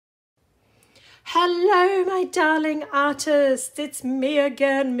Hello, my darling artists. It's me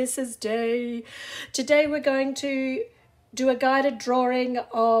again, Mrs. Day. Today we're going to do a guided drawing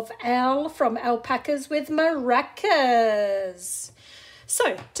of Al from Alpacas with Maracas.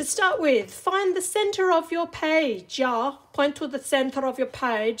 So, to start with, find the center of your page. Yeah, point to the center of your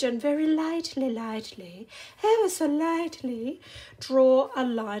page and very lightly, ever so lightly, draw a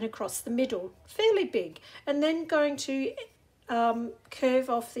line across the middle, fairly big, and then going to curve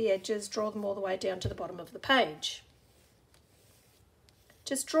off the edges, draw them all the way down to the bottom of the page.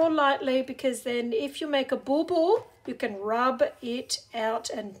 Just draw lightly, because then if you make a boo-boo, you can rub it out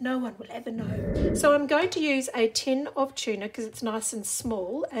and no one will ever know. So I'm going to use a tin of tuna because it's nice and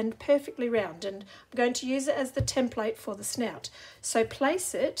small and perfectly round, and I'm going to use it as the template for the snout. So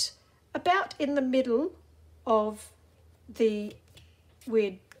place it about in the middle of the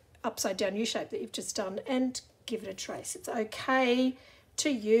weird upside down U shape that you've just done and give it a trace. It's okay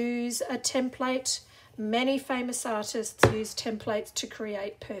to use a template. Many famous artists use templates to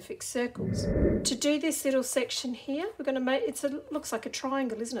create perfect circles. To do this little section here, we're going to make it looks like a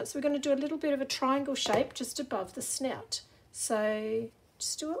triangle, isn't it? So we're going to do a little bit of a triangle shape just above the snout. So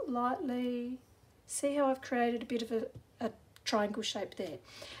just do it lightly. See how I've created a bit of a triangle shape there.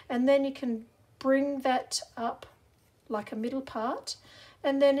 And then you can bring that up like a middle part.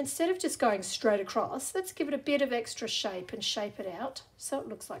 And then instead of just going straight across, let's give it a bit of extra shape and shape it out so it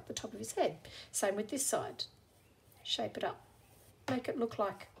looks like the top of his head. Same with this side. Shape it up. Make it look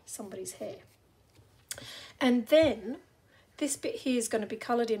like somebody's hair. And then this bit here is going to be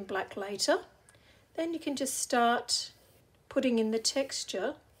coloured in black later. Then you can just start putting in the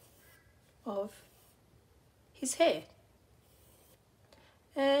texture of his hair.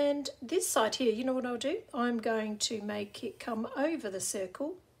 And this side here, you know what I'll do? I'm going to make it come over the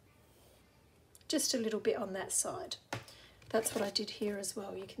circle, just a little bit on that side. That's what I did here as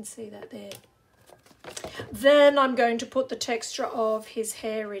well. You can see that there. Then I'm going to put the texture of his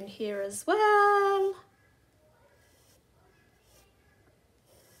hair in here as well.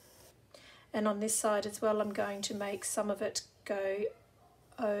 And on this side as well, I'm going to make some of it go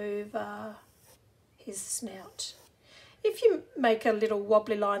over his snout. If you make a little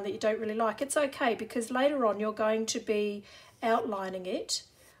wobbly line that you don't really like, it's okay, because later on you're going to be outlining it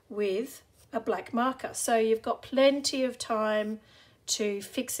with a black marker. So you've got plenty of time to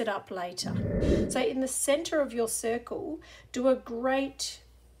fix it up later. So in the center of your circle, do a great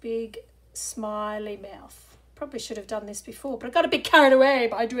big smiley mouth. Probably should have done this before, but I got a bit carried away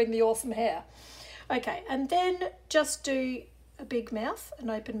by doing the awesome hair. Okay, and then just do a big mouth, an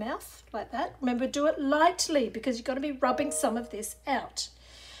open mouth like that. Remember, do it lightly because you've got to be rubbing some of this out.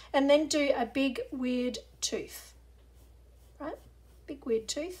 And then do a big weird tooth, right? Big weird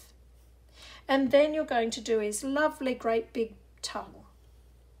tooth. And then you're going to do his lovely great big tongue.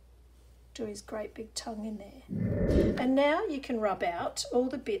 Do his great big tongue in there. And now you can rub out all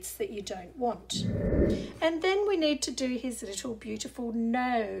the bits that you don't want. And then we need to do his little beautiful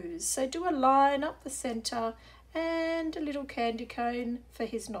nose. So do a line up the center and a little candy cone for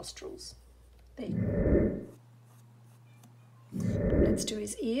his nostrils. There. Let's do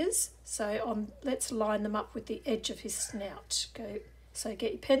his ears. So let's line them up with the edge of his snout. So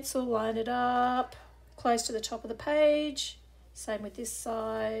get your pencil, line it up close to the top of the page. Same with this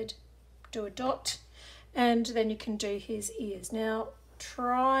side. Do a dot, and then you can do his ears. Now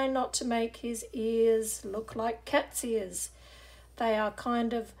try not to make his ears look like cat's ears. They are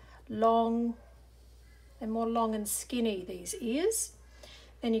kind of long. They're more long and skinny, these ears.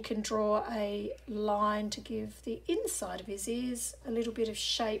 Then you can draw a line to give the inside of his ears a little bit of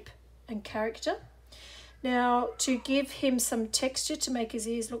shape and character. Now, to give him some texture to make his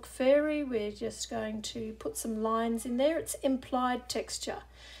ears look furry, we're just going to put some lines in there. It's implied texture,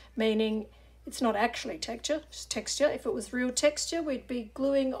 meaning it's not actually texture, it's texture. If it was real texture, we'd be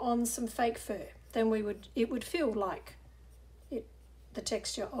gluing on some fake fur. Then it would feel like the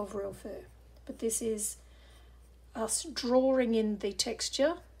texture of real fur. But this is us drawing in the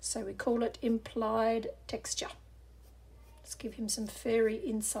texture, so we call it implied texture. Let's give him some furry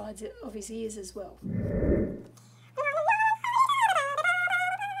insides of his ears as well.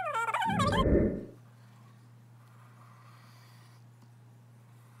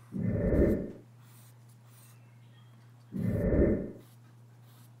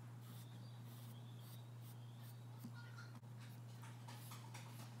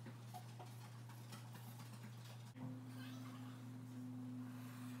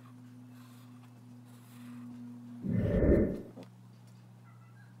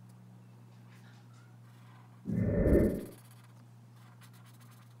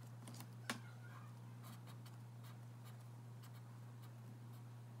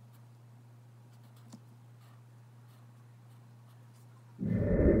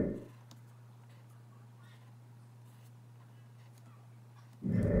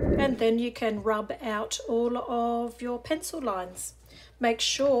 then you can rub out all of your pencil lines. Make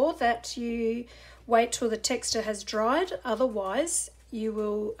sure that you wait till the texture has dried, otherwise you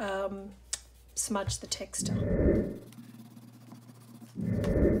will smudge the texture.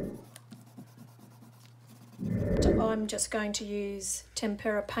 I'm just going to use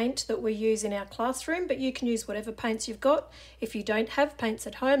tempera paint that we use in our classroom, but you can use whatever paints you've got. If you don't have paints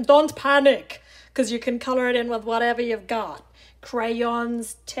at home, don't panic, because you can colour it in with whatever you've got.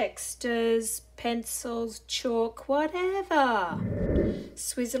 Crayons, textures, pencils, chalk, whatever.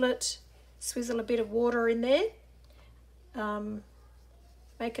 Swizzle it, swizzle a bit of water in there.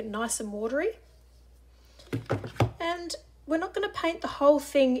 Make it nice and watery. And we're not going to paint the whole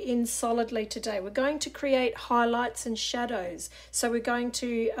thing in solidly today. We're going to create highlights and shadows. So we're going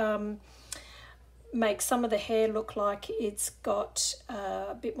to make some of the hair look like it's got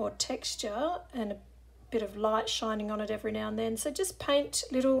a bit more texture and a bit of light shining on it every now and then. So just paint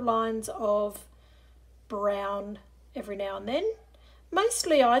little lines of brown every now and then.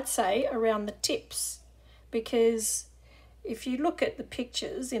 Mostly I'd say around the tips, because if you look at the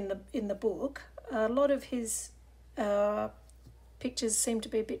pictures in the book, a lot of his pictures seem to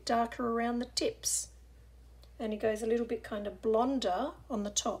be a bit darker around the tips, and he goes a little bit kind of blonder on the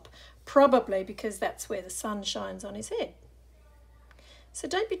top, probably because that's where the sun shines on his head. So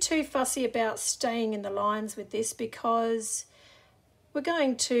don't be too fussy about staying in the lines with this, because we're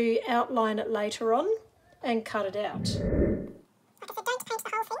going to outline it later on and cut it out. Like I said, don't paint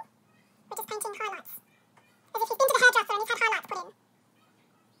the whole thing, we're just painting highlights, as if you've been to the hairdresser and you've had highlights put in.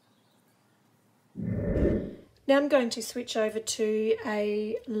 Now I'm going to switch over to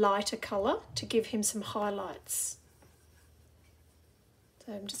a lighter colour to give him some highlights.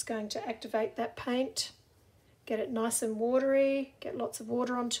 So I'm just going to activate that paint, get it nice and watery, get lots of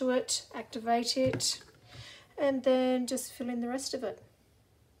water onto it, activate it, and then just fill in the rest of it.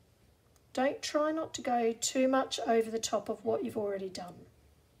 Try not to go too much over the top of what you've already done.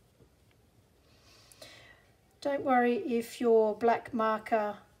 Don't worry if your black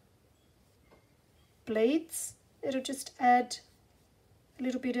marker bleeds. It'll just add a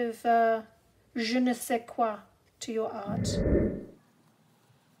little bit of je ne sais quoi to your art.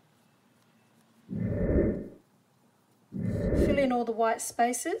 Fill in all the white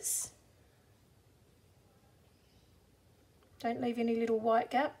spaces. Don't leave any little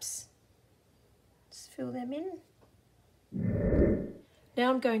white gaps. Just fill them in. Now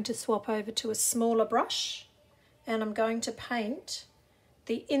I'm going to swap over to a smaller brush, and I'm going to paint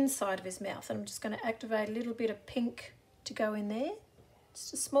the inside of his mouth, and I'm just going to activate a little bit of pink to go in there.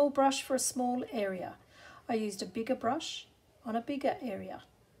 Just a small brush for a small area. I used a bigger brush on a bigger area.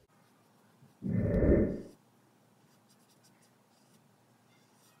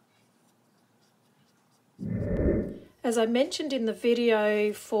 As I mentioned in the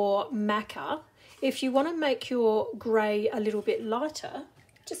video for Maca, if you want to make your grey a little bit lighter,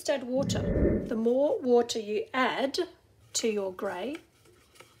 just add water. The more water you add to your grey,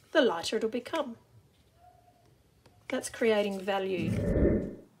 the lighter it'll become. That's creating value.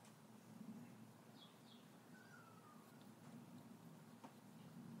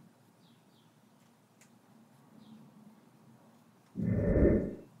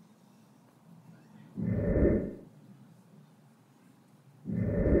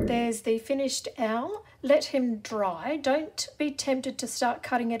 There's the finished owl. Let him dry. Don't be tempted to start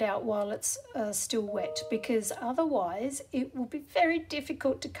cutting it out while it's still wet, because otherwise it will be very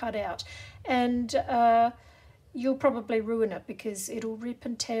difficult to cut out, and you'll probably ruin it because it'll rip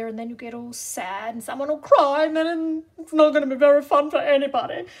and tear, and then you'll get all sad and someone will cry, and then it's not going to be very fun for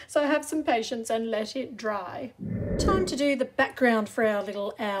anybody. So have some patience and let it dry. Time to do the background for our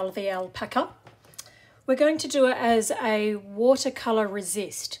little owl, the alpaca. We're going to do it as a watercolour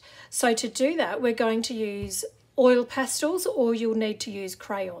resist. So to do that, we're going to use oil pastels, or you'll need to use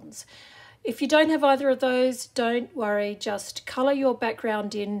crayons. If you don't have either of those, don't worry, just colour your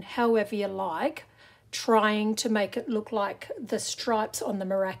background in however you like, trying to make it look like the stripes on the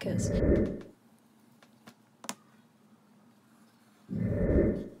maracas.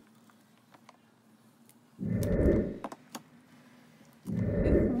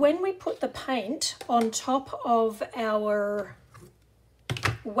 When we put the paint on top of our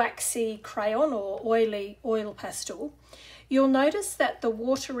waxy crayon or oily oil pastel, you'll notice that the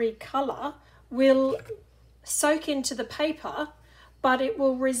watery colour will soak into the paper, but it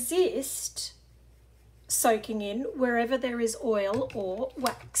will resist soaking in wherever there is oil or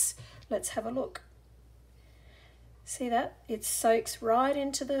wax. Let's have a look. See that? It soaks right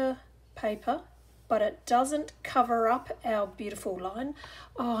into the paper, but it doesn't cover up our beautiful line.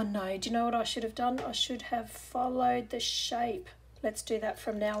 Oh no, do you know what I should have done? I should have followed the shape Let's do that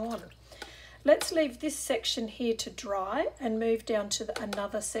from now on. Let's leave this section here to dry and move down to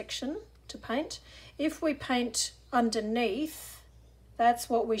another section to paint. If we paint underneath, that's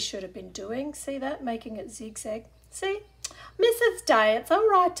what we should have been doing. See that? Making it zigzag. See? Mrs. Day, it's all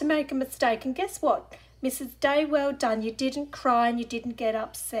right to make a mistake. And guess what? Mrs. Day, well done. You didn't cry and you didn't get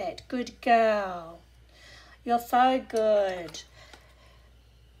upset. Good girl. You're so good.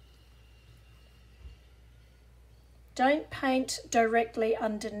 Don't paint directly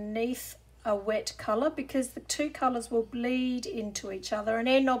underneath a wet colour because the two colours will bleed into each other and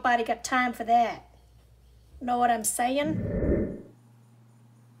ain't nobody got time for that. Know what I'm saying?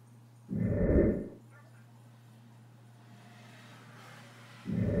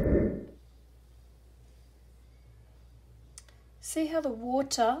 See how the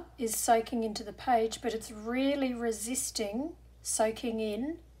water is soaking into the page, but it's really resisting soaking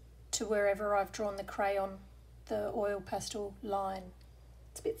in to wherever I've drawn the crayon, the oil pastel line.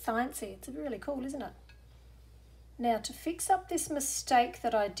 It's a bit sciencey. It's really cool, isn't it? Now, to fix up this mistake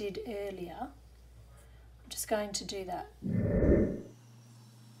that I did earlier, I'm just going to do that.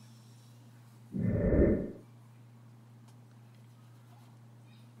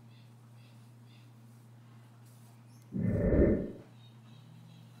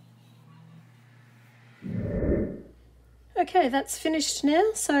 Okay, that's finished now,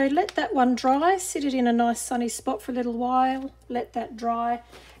 so let that one dry, sit it in a nice sunny spot for a little while, let that dry,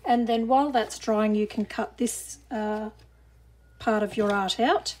 and then while that's drying you can cut this part of your art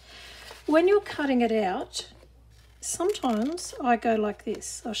out. When you're cutting it out, sometimes I go like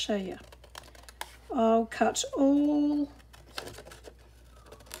this. I'll show you. I'll cut all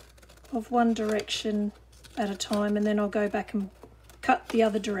of one direction at a time and then I'll go back and cut the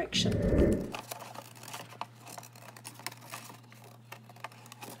other direction.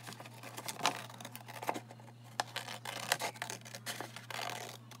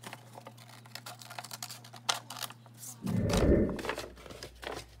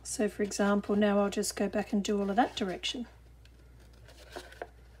 So for example, now I'll just go back and do all of that direction.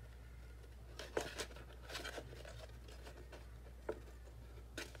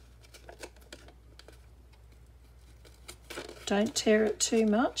 Don't tear it too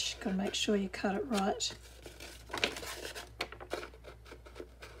much, got to make sure you cut it right.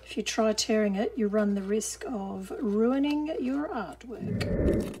 If you try tearing it, you run the risk of ruining your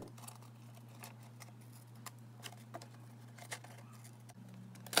artwork.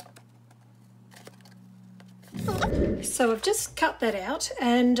 So I've just cut that out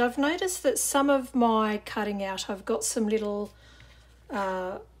and I've noticed that some of my cutting out, I've got some little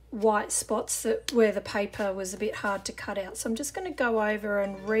white spots where the paper was a bit hard to cut out. So I'm just going to go over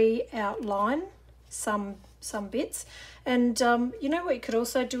and re-outline some bits. And you know what you could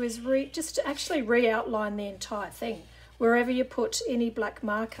also do is just actually re-outline the entire thing. Wherever you put any black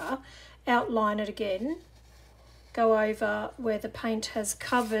marker, outline it again. Go over where the paint has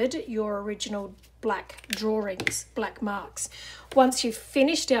covered your original black drawings, black marks. Once you've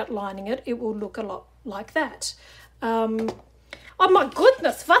finished outlining it, it will look a lot like that. Oh my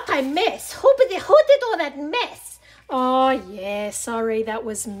goodness, what a mess. Who did all that mess? Oh yeah, sorry, that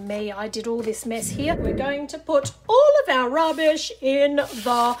was me. I did all this mess here. We're going to put all of our rubbish in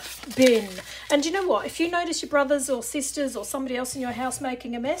the bin. And you know what? If you notice your brothers or sisters or somebody else in your house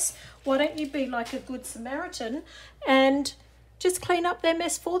making a mess, why don't you be like a good Samaritan and just clean up their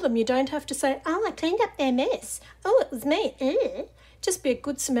mess for them? You don't have to say, oh, I cleaned up their mess. Oh, it was me. Just be a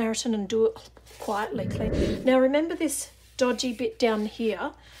good Samaritan and do it quietly. Clean. Now remember this dodgy bit down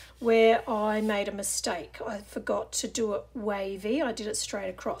here where I made a mistake. I forgot to do it wavy. I did it straight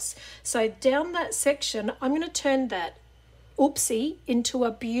across. So down that section, I'm going to turn that oopsie into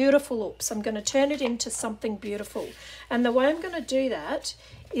a beautiful oops. I'm going to turn it into something beautiful. And the way I'm going to do that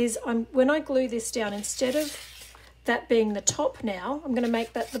is when I glue this down, instead of that being the top now, I'm going to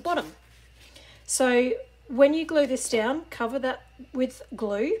make that the bottom. So when you glue this down, cover that with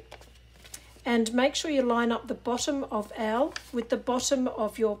glue and make sure you line up the bottom of owl with the bottom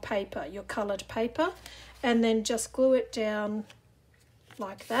of your paper, your coloured paper, and then just glue it down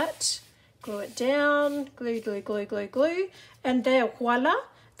like that. Glue it down, glue, glue, glue, glue, glue, and there, voila,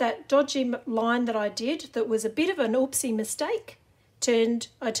 that dodgy line that I did that was a bit of an oopsie mistake,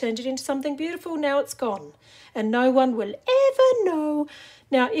 I turned it into something beautiful. Now it's gone and no one will ever know.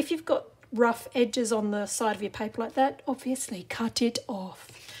 Now if you've got rough edges on the side of your paper like that, obviously cut it off.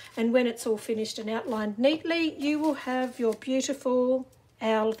 And when it's all finished and outlined neatly, you will have your beautiful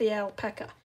owl, the alpaca.